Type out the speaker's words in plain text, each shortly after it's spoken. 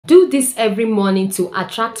Do this every morning to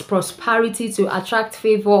attract prosperity, to attract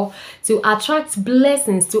favor, to attract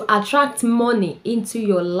blessings, to attract money into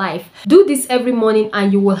your life. Do this every morning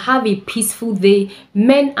and you will have a peaceful day.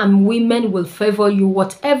 Men and women will favor you.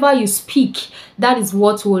 Whatever you speak, that is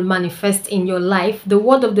what will manifest in your life. The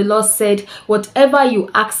word of the Lord said, whatever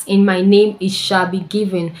you ask in my name, it shall be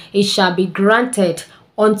given, it shall be granted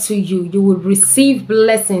unto you. You will receive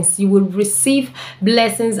blessings. You will receive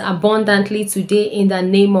blessings abundantly today in the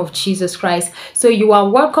name of Jesus Christ. So you are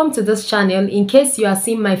welcome to this channel. In case you are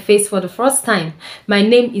seeing my face for the first time, my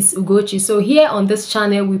name is Ugochi. So here on this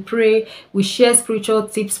channel, we pray, we share spiritual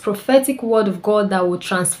tips, prophetic word of God that will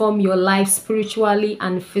transform your life spiritually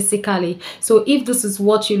and physically. So if this is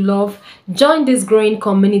what you love, join this growing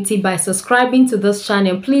community by subscribing to this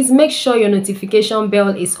channel. Please make sure your notification bell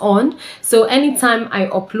is on, so anytime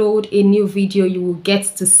I upload a new video, you will get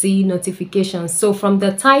to see notifications. So from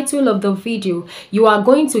the title of the video, you are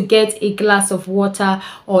going to get a glass of water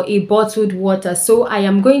or a bottled water. So I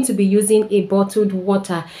am going to be using a bottled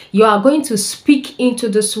water. You are going to speak into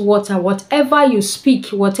this water. Whatever you speak,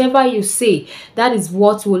 whatever you say, that is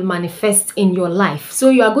what will manifest in your life. So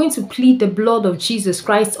you are going to plead the blood of Jesus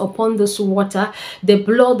Christ upon this water, the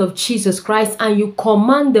blood of Jesus Christ, and you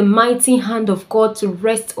command the mighty hand of God to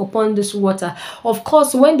rest upon this water. Of course,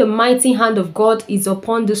 when the mighty hand of God is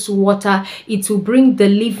upon this water, it will bring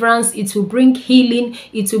deliverance, it will bring healing,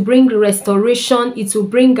 it will bring restoration, it will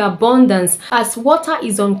bring abundance. As water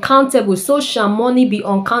is uncountable, so shall money be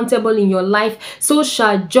uncountable in your life, so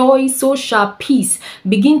shall joy, so shall peace.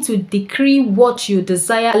 Begin to decree what you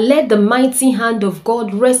desire. Let the mighty hand of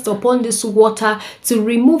God rest upon this water to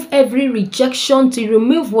remove every rejection, to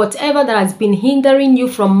remove whatever that has been hindering you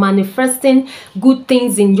from manifesting good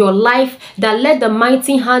things in your life. That let the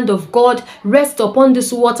mighty hand of God rest upon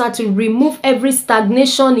this water to remove every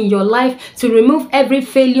stagnation in your life, to remove every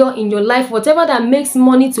failure in your life, whatever that makes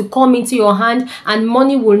money to come into your hand and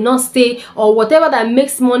money will not stay, or whatever that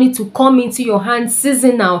makes money to come into your hand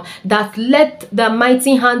seasonal, that let the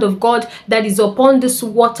mighty hand of God that is upon this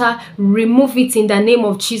water remove it in the name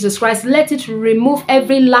of Jesus Christ. Let it remove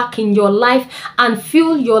every lack in your life and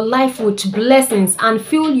fill your life with blessings and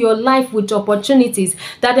fill your life with opportunities.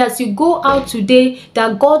 That as you go out today,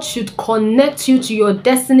 that God should connect you to your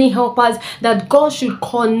destiny helpers, that God should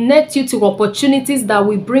connect you to opportunities that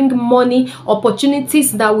will bring money,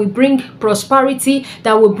 opportunities that will bring prosperity,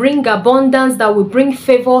 that will bring abundance, that will bring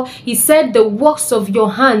favor. He said the works of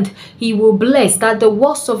your hand he will bless, that the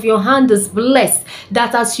works of your hand is blessed.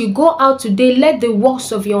 That as you go out today, let the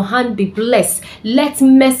works of your hand be blessed. Let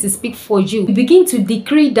mercy speak for you. Begin to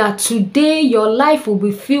decree that today your life will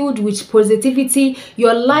be filled with positivity,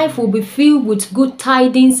 your life will be filled with good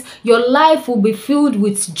tidings, your life will be filled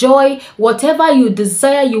with joy. Whatever you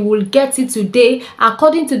desire, you will get it today,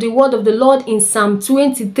 according to the word of the Lord in Psalm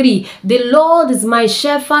 23. The Lord is my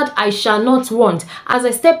shepherd, I shall not want. As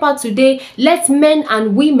I step out today, let men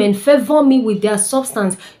and women favor me with their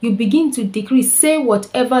substance. You begin to decree, say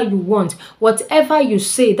whatever you want, whatever you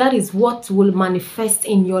say, that is what will manifest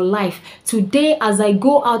in your life. Today, as I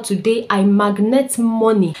go out today, I magnet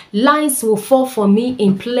money. Lines will fall for me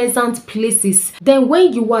in pleasant places. Then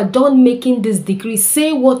when you are done making this decree,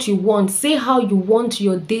 say what you want, say how you want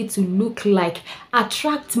your day to look like.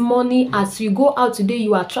 Attract money. As you go out today,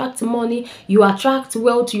 you attract money, you attract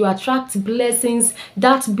wealth, you attract blessings.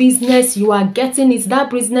 That business, you are getting it. That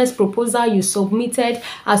business proposal you submitted,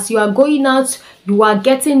 as you are going out, you are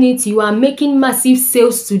getting it. You are making massive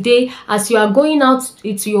sales today. As you are going out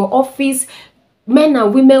into your office, men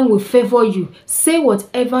and women will favor you. Say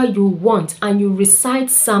whatever you want and you recite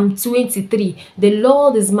Psalm 23. The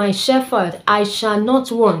Lord is my shepherd, I shall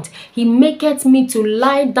not want. He maketh me to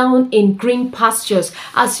lie down in green pastures.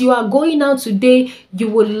 As you are going out today, you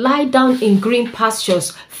will lie down in green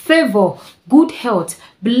pastures. Favor, good health,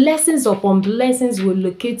 blessings upon blessings will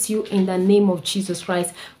locate you in the name of Jesus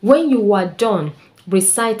Christ. When you are done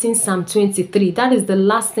reciting Psalm 23, that is the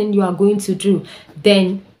last thing you are going to do.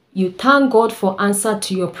 Then you thank God for answer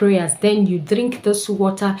to your prayers. Then you drink this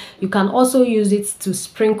water. You can also use it to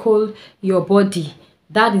sprinkle your body.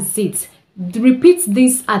 That is it. Repeat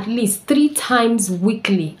this at least 3 times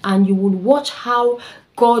weekly and you will watch how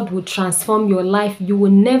God will transform your life. You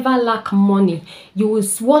will never lack money. You will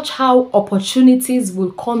watch how opportunities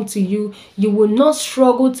will come to you. You will not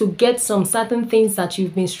struggle to get some certain things that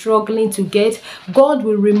you've been struggling to get. God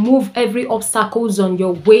will remove every obstacles on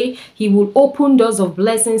your way. He will open doors of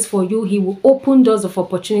blessings for you. He will open doors of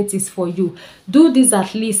opportunities for you. Do this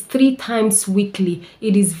at least 3 times weekly.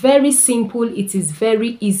 It is very simple. It is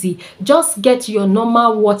very easy. Just get your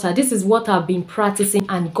normal water. This is what I've been practicing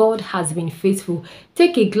and God has been faithful.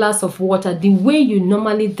 take a glass of water the way you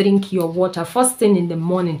normally drink your water first thing in the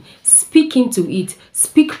morning. Speak into it.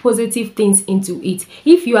 Speak positive things into it.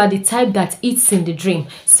 If you are the type that eats in the dream,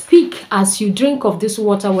 speak as you drink of this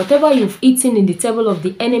water. Whatever you've eaten in the table of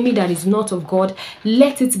the enemy that is not of God,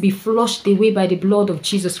 let it be flushed away by the blood of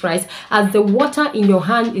Jesus Christ, as the water in your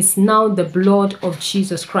hand is now the blood of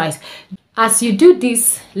Jesus Christ. As you do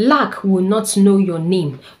this, lack will not know your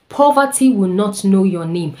name. Poverty will not know your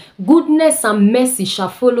name. Goodness and mercy shall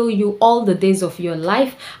follow you all the days of your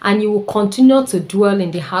life, and you will continue to dwell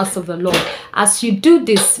in the house of the Lord. As you do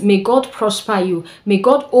this, may God prosper you. May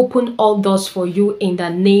God open all doors for you in the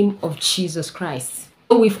name of Jesus Christ.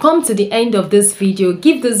 So we've come to the end of this video.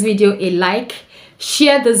 Give this video a like.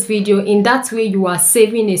 Share this video. In that way you are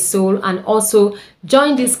saving a soul, and also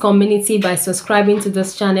join this community by subscribing to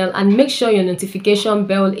this channel, and make sure your notification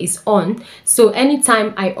bell is on, so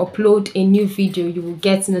anytime I upload a new video you will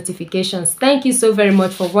get notifications. Thank you so very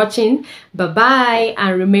much for watching. Bye bye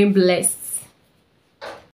and remain blessed.